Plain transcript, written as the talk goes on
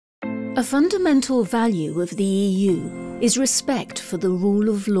A fundamental value of the EU is respect for the rule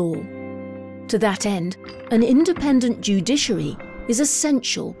of law. To that end, an independent judiciary is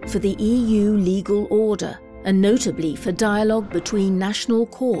essential for the EU legal order, and notably for dialogue between national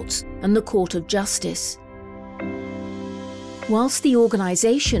courts and the Court of Justice. Whilst the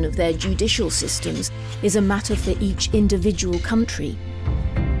organisation of their judicial systems is a matter for each individual country,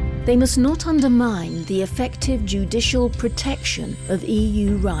 they must not undermine the effective judicial protection of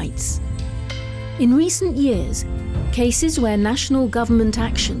EU rights. In recent years, cases where national government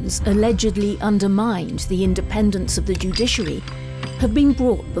actions allegedly undermined the independence of the judiciary have been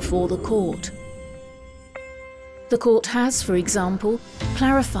brought before the court. The court has, for example,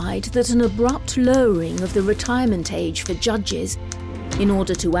 clarified that an abrupt lowering of the retirement age for judges in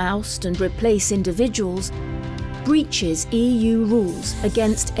order to oust and replace individuals breaches EU rules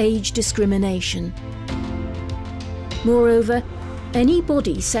against age discrimination. Moreover, any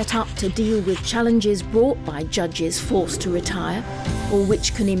body set up to deal with challenges brought by judges forced to retire, or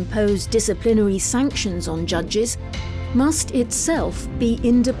which can impose disciplinary sanctions on judges, must itself be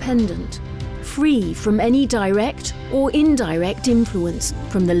independent, free from any direct or indirect influence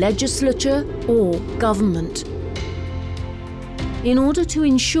from the legislature or government. In order to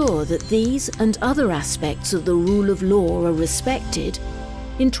ensure that these and other aspects of the rule of law are respected,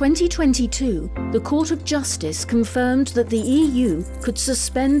 in 2022, the Court of Justice confirmed that the EU could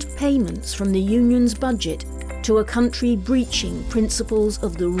suspend payments from the Union's budget to a country breaching principles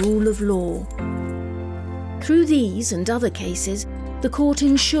of the rule of law. Through these and other cases, the Court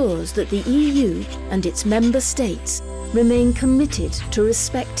ensures that the EU and its member states remain committed to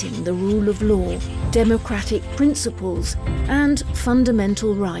respecting the rule of law, democratic principles, and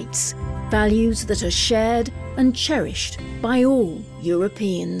fundamental rights, values that are shared and cherished by all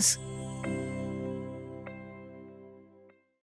Europeans.